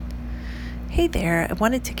Hey there, I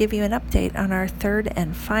wanted to give you an update on our third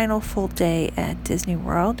and final full day at Disney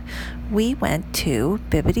World. We went to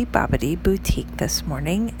Bibbidi Bobbidi Boutique this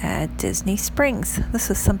morning at Disney Springs. This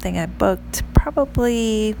was something I booked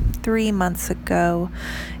probably 3 months ago.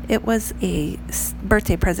 It was a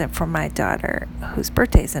birthday present for my daughter, whose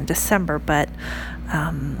birthday is in December, but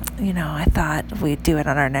I thought we'd do it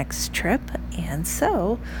on our next trip, and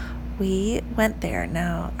so we went there.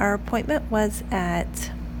 Now, our appointment was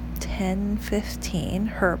at 10:15,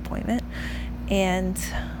 her appointment, and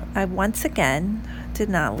I once again did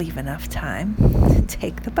not leave enough time to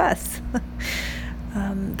take the bus.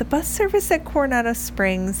 The bus service at Coronado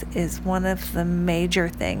Springs is one of the major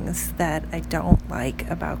things that I don't like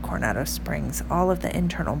about Coronado Springs. All of the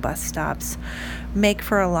internal bus stops make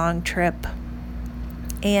for a long trip,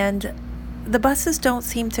 and the buses don't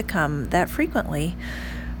seem to come that frequently.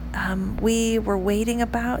 We were waiting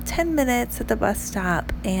about 10 minutes at the bus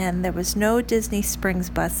stop, and there was no Disney Springs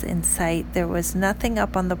bus in sight. There was nothing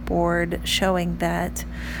up on the board showing that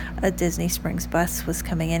a Disney Springs bus was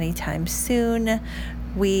coming anytime soon.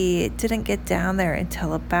 We didn't get down there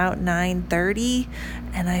until about 9:30,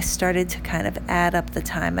 and I started to kind of add up the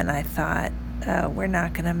time, and I thought, we're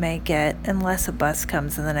not going to make it unless a bus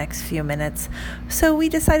comes in the next few minutes. So we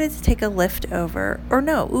decided to take a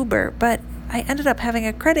Uber, but I ended up having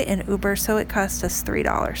a credit in Uber, so it cost us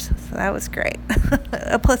 $3. So that was great,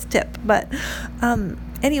 a plus tip. But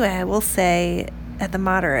anyway, I will say at the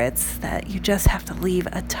moderates that you just have to leave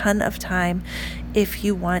a ton of time if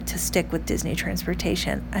you want to stick with Disney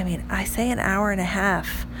transportation. I mean, I say an hour and a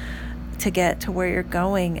half to get to where you're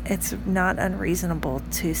going. It's not unreasonable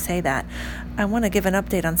to say that. I want to give an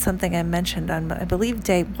update on something I mentioned on, I believe,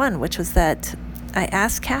 day one, which was that I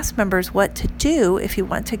asked cast members what to do if you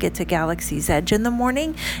want to get to Galaxy's Edge in the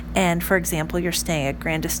morning. And for example, you're staying at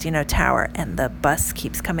Gran Destino Tower and the bus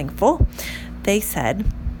keeps coming full. They said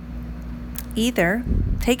either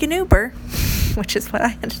take an Uber, which is what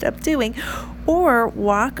I ended up doing, or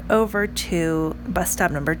walk over to bus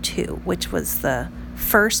stop number 2, which was the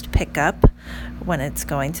first pickup when it's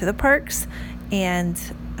going to the parks, and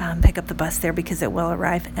pick up the bus there because it will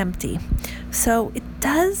arrive empty. So it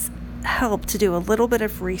does help to do a little bit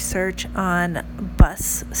of research on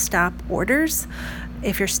bus stop orders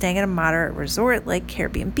if you're staying at a moderate resort like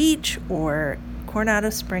Caribbean Beach or Coronado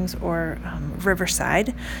Springs or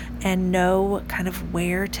Riverside, and know kind of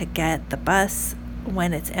where to get the bus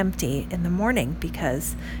when it's empty in the morning,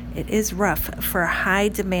 because it is rough for a high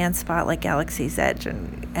demand spot like Galaxy's Edge,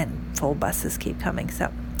 and full buses keep coming.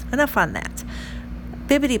 So enough on that.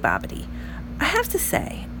 Bibbidi Bobbidi. I have to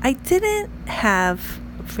say, I didn't have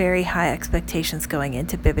very high expectations going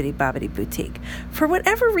into Bibbidi Bobbidi Boutique. For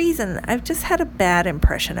whatever reason, I've just had a bad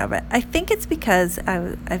impression of it. I think it's because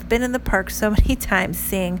I've been in the park so many times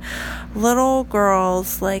seeing little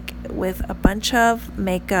girls like with a bunch of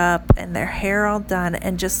makeup and their hair all done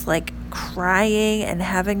and just like crying and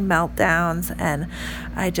having meltdowns, and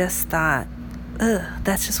I just thought,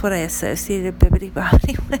 that's just what I associated Bibbidi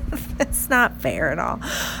Bobbidi with. It's not fair at all.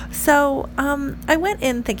 So I went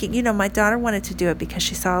in thinking, my daughter wanted to do it because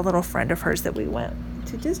she saw a little friend of hers that we went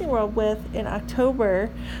to Disney World with in October,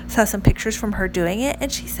 saw some pictures from her doing it,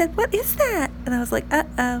 and she said, "What is that?" And I was like,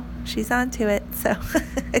 uh-oh, she's onto it. So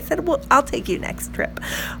I said, well, I'll take you next trip.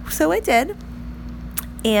 So I did.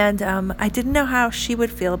 And I didn't know how she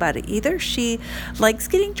would feel about it either. She likes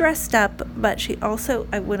getting dressed up, but she also,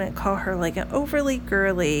 I wouldn't call her like an overly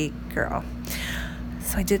girly girl.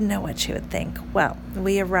 So I didn't know what she would think. Well,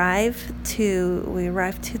 we arrived to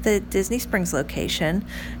the Disney Springs location,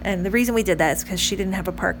 and the reason we did that is because she didn't have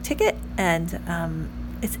a park ticket, and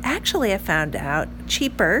it's actually, I found out,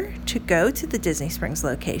 cheaper to go to the Disney Springs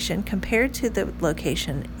location compared to the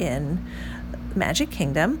location in Magic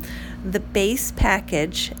Kingdom. The base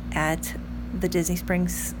package at the Disney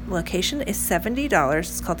Springs location is $70.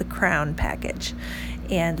 It's called the Crown package,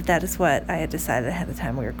 and that is what I had decided ahead of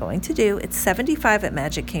time we were going to do. It's $75 at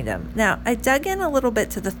Magic Kingdom. Now, I dug in a little bit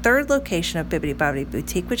to the third location of Bibbidi Bobbidi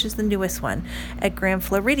Boutique, which is the newest one at Grand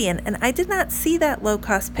Floridian, and I did not see that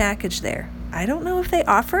low-cost package there. I don't know if they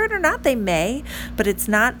offer it or not. They may, but it's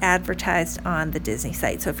not advertised on the Disney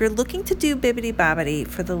site. So if you're looking to do Bibbidi Bobbidi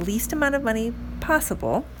for the least amount of money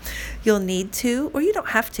possible, you'll need to, or you don't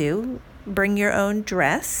have to, bring your own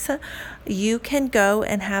dress. You can go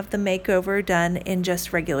and have the makeover done in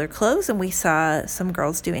just regular clothes, and we saw some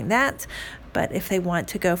girls doing that. But if they want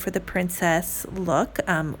to go for the princess look,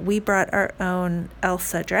 we brought our own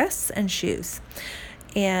Elsa dress and shoes.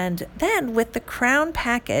 And then with the Crown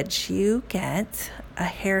package, you get a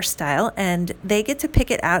hairstyle, and they get to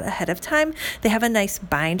pick it out ahead of time. They have a nice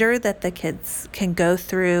binder that the kids can go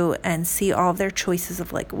through and see all of their choices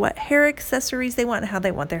of like what hair accessories they want and how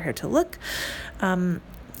they want their hair to look.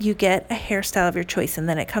 You get a hairstyle of your choice, and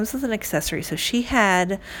then it comes with an accessory. So she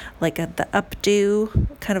had like the updo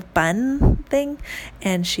kind of bun thing,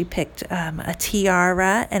 and she picked a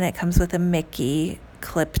tiara, and it comes with a Mickey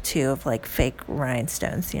clip too of like fake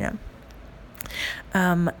rhinestones,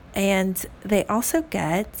 and they also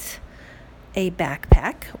get a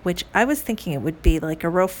backpack, which I was thinking it would be like a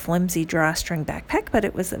real flimsy drawstring backpack, but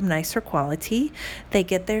it was a nicer quality. They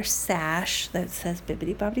get their sash that says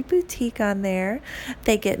Bibbidi Bobbidi Boutique on there.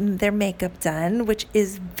 They get their makeup done, which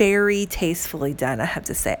is very tastefully done, I have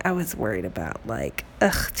to say. I was worried about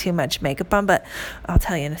too much makeup on, but I'll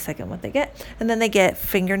tell you in a second what they get. And then they get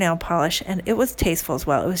fingernail polish, and it was tasteful as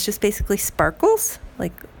well. It was just basically sparkles,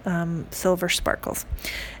 like silver sparkles.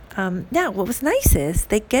 Now, what was nice is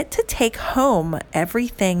they get to take home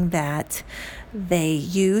everything that they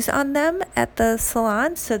use on them at the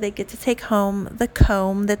salon. So they get to take home the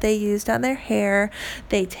comb that they used on their hair.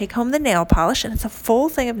 They take home the nail polish, and it's a full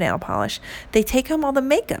thing of nail polish. They take home all the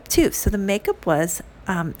makeup too. So the makeup was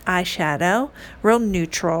eyeshadow, real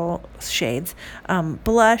neutral shades,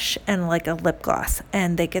 blush, and like a lip gloss.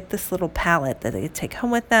 And they get this little palette that they take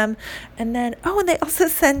home with them. And then, and they also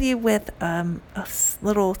send you with a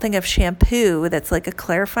little thing of shampoo that's like a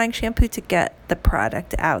clarifying shampoo to get the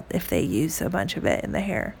product out if they use a bunch of it in the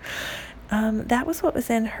hair. That was what was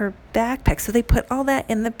in her backpack. So they put all that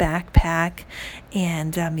in the backpack,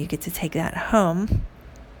 and you get to take that home.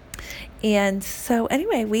 And so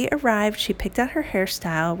anyway, we arrived. She picked out her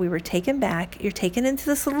hairstyle. We were taken back. You're taken into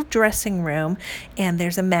this little dressing room, and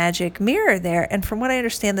there's a magic mirror there. And from what I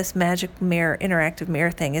understand, this magic mirror, interactive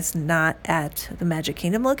mirror thing is not at the Magic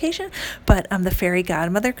Kingdom location, but the fairy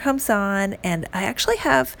godmother comes on, and I actually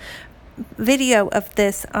have video of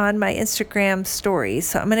this on my Instagram stories.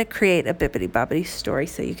 So I'm going to create a Bibbidi Bobbidi story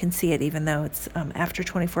so you can see it, even though it's after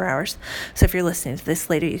 24 hours. So if you're listening to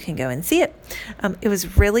this later, you can go and see it. It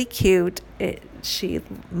was really cute.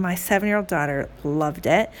 My 7-year-old daughter loved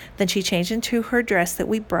it. Then she changed into her dress that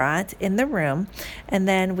we brought in the room, and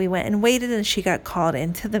then we went and waited, and she got called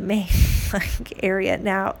into the main area.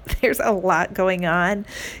 Now there's a lot going on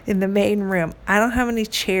in the main room. I don't have any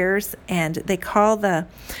chairs, and they call the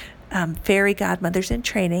fairy godmothers in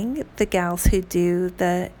training, the gals who do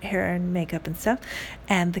the hair and makeup and stuff.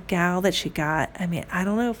 And the gal that she got, I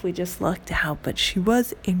don't know if we just lucked out, but she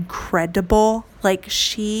was incredible.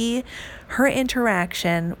 Her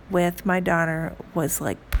interaction with my daughter was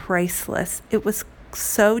like priceless. It was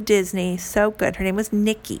so Disney, so good. Her name was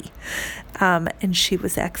Nikki, and she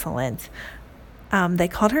was excellent. They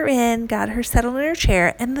called her in, got her settled in her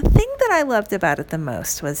chair, and the thing that I loved about it the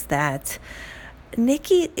most was that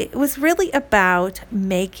Nikki, it was really about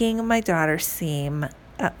making my daughter seem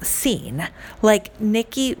seen. Like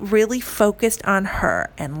Nikki really focused on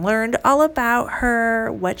her and learned all about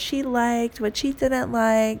her, what she liked, what she didn't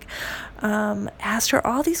like, asked her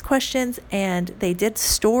all these questions, and they did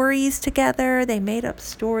stories together. They made up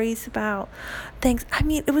stories about things.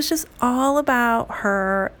 It was just all about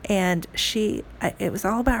her, and it was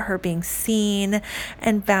all about her being seen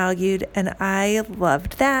and valued, and I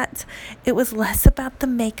loved that. It was less about the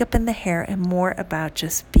makeup and the hair and more about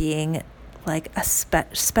just being like a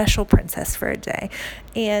special princess for a day.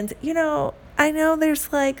 And, I know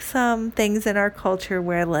there's like some things in our culture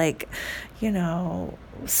where we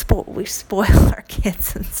spoil our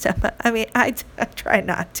kids and stuff. I try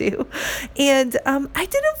not to. And I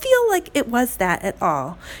didn't feel like it was that at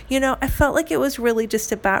all. I felt like it was really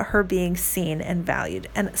just about her being seen and valued.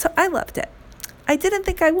 And so I loved it. I didn't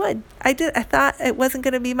think I would. I thought it wasn't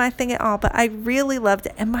going to be my thing at all, but I really loved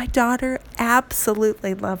it. And my daughter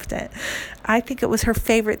absolutely loved it. I think it was her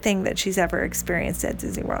favorite thing that she's ever experienced at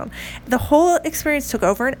Disney World. The whole experience took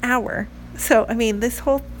over an hour. So,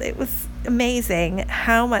 it was amazing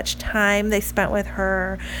how much time they spent with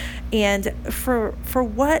her. And for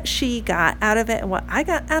what she got out of it and what I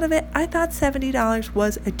got out of it, I thought $70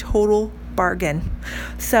 was a total bargain.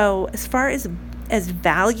 So as far as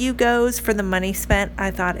value goes for the money spent,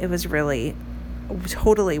 I thought it was really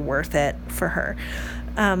totally worth it for her.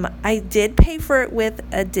 I did pay for it with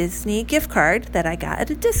a Disney gift card that I got at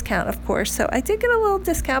a discount, of course. So I did get a little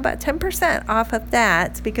discount, about 10% off of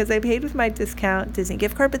that, because I paid with my discount Disney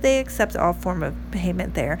gift card, but they accept all form of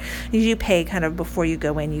payment there. You pay kind of before you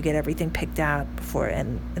go in. You get everything picked out before,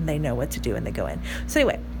 and they know what to do when they go in. So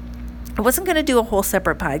anyway, I wasn't going to do a whole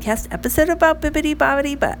separate podcast episode about Bibbidi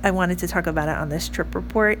Bobbidi, but I wanted to talk about it on this trip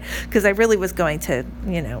report because I really was going to,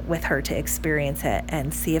 with her to experience it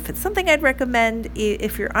and see if it's something I'd recommend.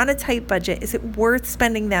 If you're on a tight budget, is it worth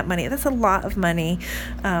spending that money? That's a lot of money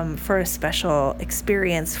for a special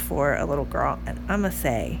experience for a little girl. And I'm going to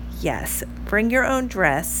say, yes, bring your own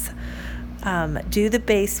dress, do the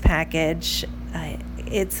base package.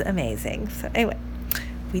 It's amazing. So anyway.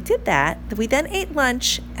 We did that. We then ate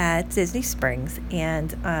lunch at Disney Springs,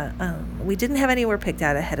 and we didn't have anywhere picked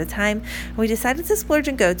out ahead of time. We decided to splurge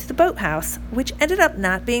and go to the Boathouse, which ended up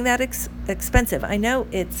not being that expensive. I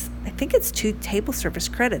think it's 2 table service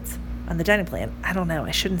credits on the dining plan. I don't know.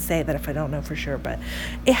 I shouldn't say that if I don't know for sure, but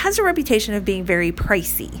it has a reputation of being very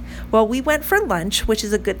pricey. Well, we went for lunch, which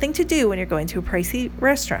is a good thing to do when you're going to a pricey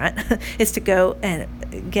restaurant, is to go and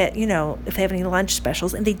get, if they have any lunch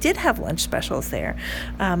specials, and they did have lunch specials there.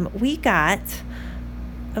 I went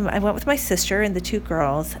with my sister and the 2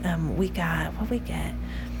 girls. We got, what we get?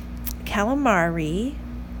 Calamari,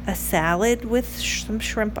 a salad with some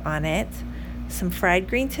shrimp on it, some fried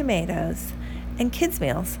green tomatoes, and kids'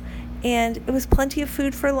 meals. And it was plenty of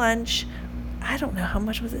food for lunch. I don't know, how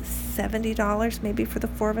much was it? $70 maybe for the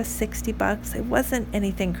 4 of us, $60. It wasn't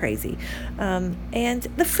anything crazy. And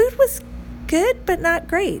the food was good, but not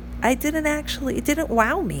great. It didn't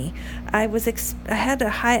wow me. I had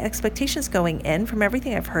high expectations going in from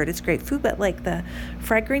everything I've heard. It's great food, but like the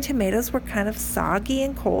fried green tomatoes were kind of soggy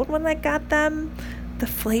and cold when I got them. The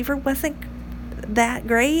flavor wasn't that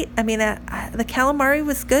great. I mean, the calamari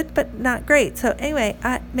was good, but not great. So anyway,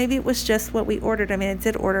 maybe it was just what we ordered. I mean, I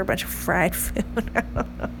did order a bunch of fried food. I don't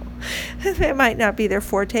know. It might not be their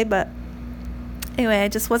forte, but anyway, I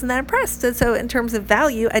just wasn't that impressed. And so in terms of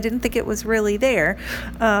value, I didn't think it was really there.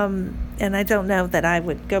 And I don't know that I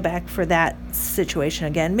would go back for that situation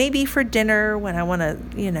again. Maybe for dinner when I want to,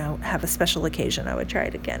 have a special occasion, I would try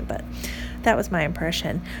it again. But that was my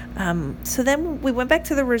impression. So then we went back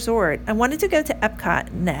to the resort. I wanted to go to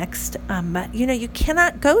Epcot next, but you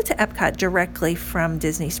cannot go to Epcot directly from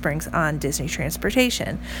Disney Springs on Disney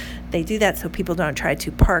Transportation. They do that so people don't try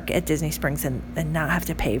to park at Disney Springs and not have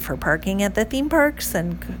to pay for parking at the theme parks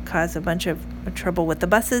and cause a bunch of trouble with the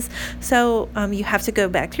buses. So you have to go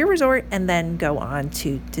back to your resort and then go on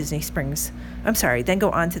to Disney Springs. Then go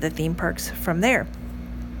on to the theme parks from there.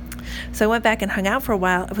 So I went back and hung out for a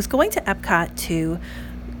while. I was going to Epcot to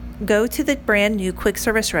go to the brand new quick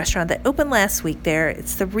service restaurant that opened last week there.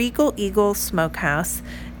 It's the Regal Eagle Smokehouse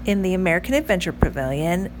in the American Adventure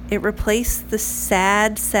Pavilion. It replaced the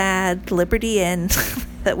sad Liberty Inn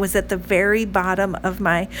that was at the very bottom of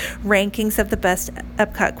my rankings of the best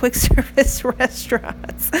Epcot quick service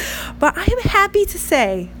restaurants. But I am happy to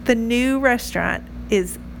say the new restaurant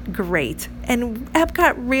is great. And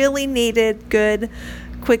Epcot really needed good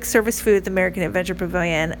quick service food at the American Adventure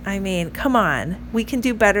Pavilion. I mean, come on. We can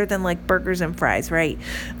do better than like burgers and fries, right?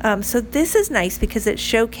 So this is nice because it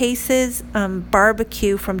showcases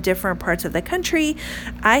barbecue from different parts of the country.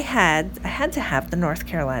 I had to have the North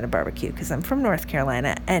Carolina barbecue because I'm from North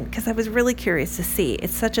Carolina and because I was really curious to see.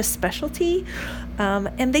 It's such a specialty.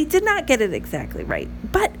 And they did not get it exactly right,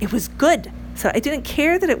 but it was good. So I didn't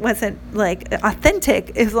care that it wasn't like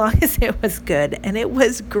authentic as long as it was good, and it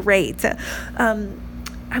was great.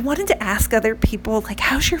 I wanted to ask other people, like,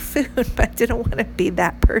 how's your food? But I didn't want to be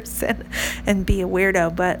that person and be a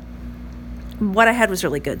weirdo. But what I had was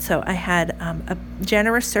really good. So I had a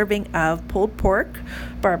generous serving of pulled pork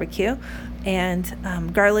barbecue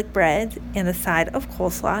and garlic bread and a side of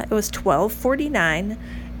coleslaw. It was $12.49.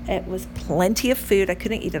 It was plenty of food. I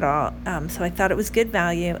couldn't eat it all. So I thought it was good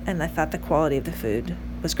value, and I thought the quality of the food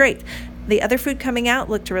was great. The other food coming out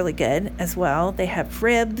looked really good as well. They have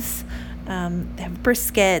ribs. They have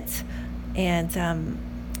brisket, and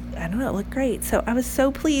I don't know, it looked great. So I was so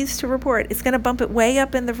pleased to report it's going to bump it way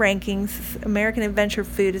up in the rankings. American Adventure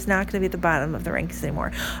food is not going to be at the bottom of the rankings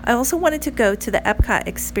anymore. I also wanted to go to the Epcot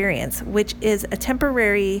Experience, which is a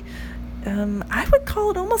temporary, I would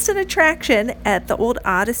call it almost an attraction at the old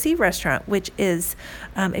Odyssey restaurant, which is,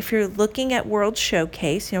 if you're looking at World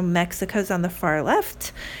Showcase, Mexico's on the far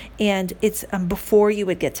left, and it's before you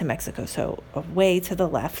would get to Mexico, so way to the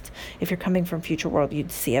left. If you're coming from Future World,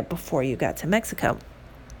 you'd see it before you got to Mexico.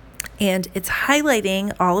 And it's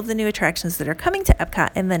highlighting all of the new attractions that are coming to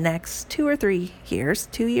Epcot in the next 2 or 3 years,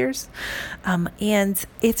 2 years. And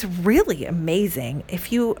it's really amazing.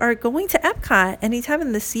 If you are going to Epcot anytime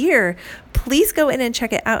in this year, please go in and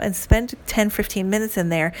check it out and spend 10-15 minutes in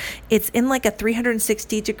there. It's in like a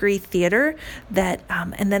 360-degree theater that,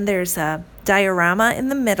 and then there's a diorama in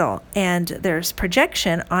the middle, and there's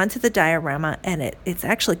projection onto the diorama, and it's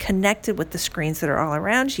actually connected with the screens that are all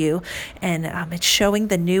around you, and it's showing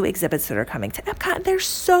the new exhibits that are coming to Epcot. There's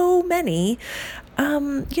so many.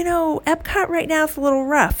 Epcot right now is a little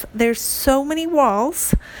rough. There's so many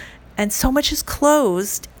walls, and so much is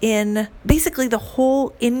closed in basically the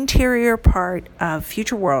whole interior part of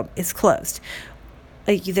Future World is closed.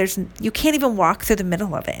 You can't even walk through the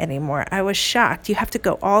middle of it anymore. I was shocked. You have to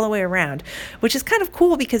go all the way around, which is kind of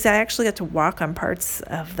cool because I actually got to walk on parts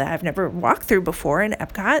of that I've never walked through before in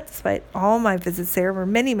Epcot, despite all my visits there over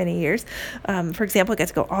many, many years. For example, I got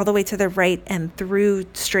to go all the way to the right and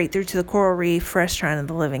straight through to the Coral Reef Restaurant and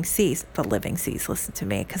the Living Seas. The Living Seas, listen to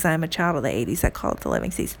me, because I'm a child of the 80s. I call it the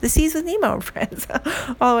Living Seas. The Seas with Nemo and friends,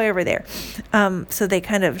 all the way over there. So they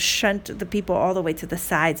kind of shunt the people all the way to the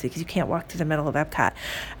sides because you can't walk through the middle of Epcot.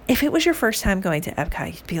 If it was your first time going to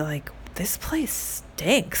Epcot, you'd be like, this place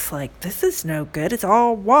stinks. Like, this is no good. It's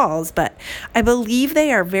all walls. But I believe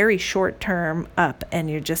they are very short term up, and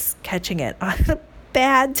you're just catching it on a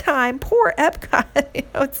bad time. Poor Epcot.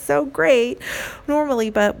 It's so great normally,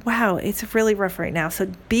 but wow, it's really rough right now. So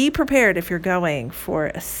be prepared if you're going for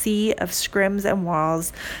a sea of scrims and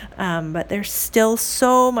walls. But there's still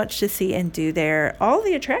so much to see and do there. All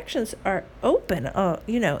the attractions are open,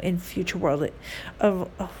 in Future World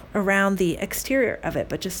around the exterior of it,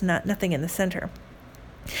 but just nothing in the center.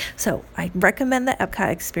 So I recommend the Epcot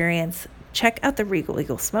experience. Check out the Regal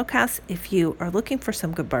Eagle Smokehouse if you are looking for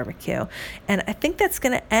some good barbecue. And I think that's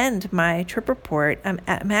going to end my trip report. I'm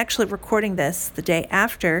actually recording this the day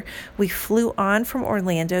after we flew on from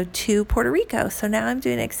Orlando to Puerto Rico. So now I'm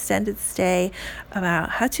doing an extended stay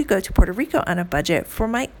about how to go to Puerto Rico on a budget for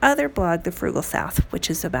my other blog, The Frugal South, which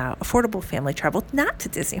is about affordable family travel, not to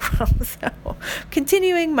Disney World. So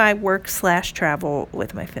continuing my work/travel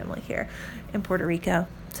with my family here in Puerto Rico.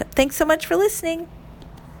 So thanks so much for listening.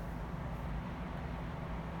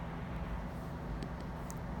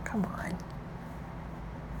 Come on.